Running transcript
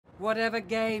Whatever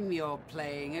game you're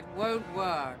playing, it won't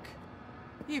work.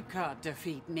 You can't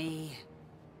defeat me.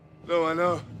 No, I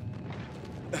know.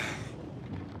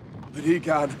 But he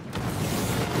can.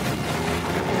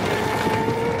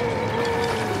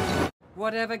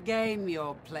 Whatever game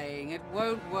you're playing, it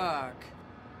won't work.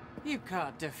 You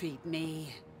can't defeat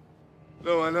me.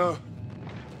 No, I know.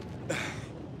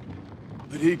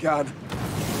 But he can.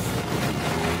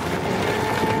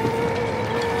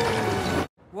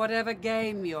 Whatever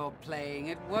game you're playing,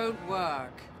 it won't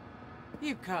work.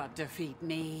 You can't defeat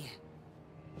me.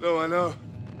 No, I know.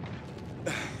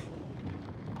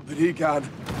 But he can.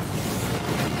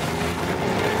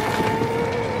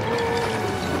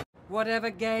 Whatever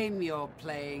game you're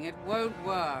playing, it won't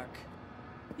work.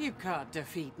 You can't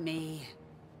defeat me.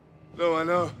 No, I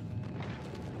know.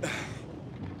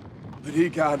 But he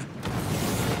can.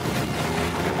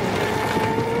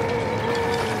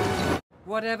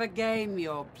 Whatever game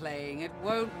you're playing, it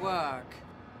won't work.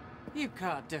 You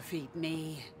can't defeat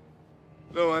me.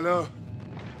 No, I know.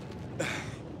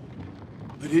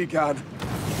 But he can.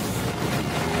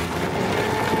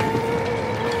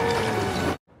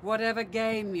 Whatever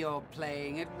game you're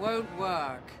playing, it won't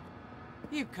work.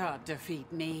 You can't defeat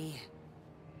me.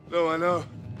 No, I know.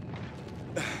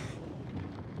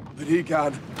 But he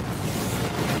can.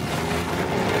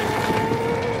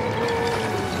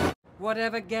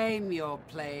 Whatever game you're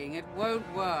playing, it won't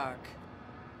work.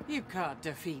 You can't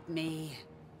defeat me.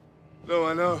 No,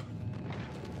 I know.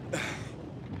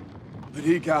 But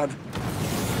he can.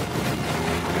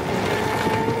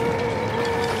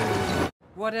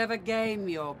 Whatever game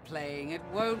you're playing, it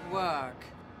won't work.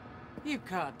 You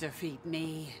can't defeat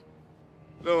me.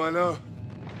 No, I know.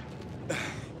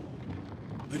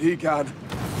 But he can.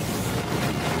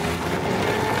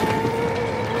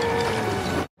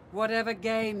 Whatever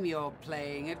game you're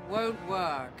playing, it won't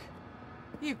work.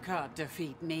 You can't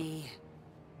defeat me.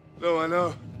 No, I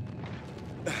know.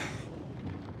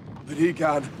 But he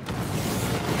can.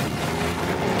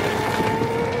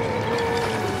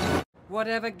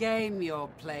 Whatever game you're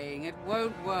playing, it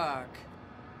won't work.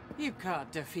 You can't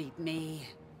defeat me.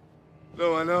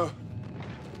 No, I know.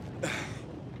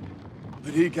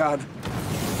 But he can.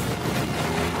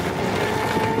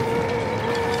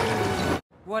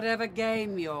 Whatever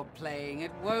game you're playing,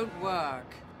 it won't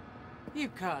work. You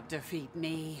can't defeat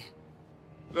me.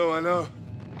 No, I know.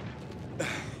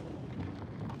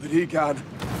 But he can.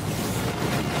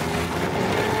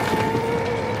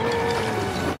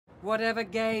 Whatever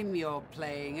game you're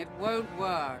playing, it won't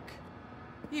work.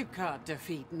 You can't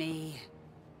defeat me.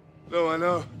 No, I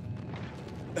know.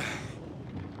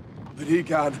 But he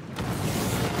can.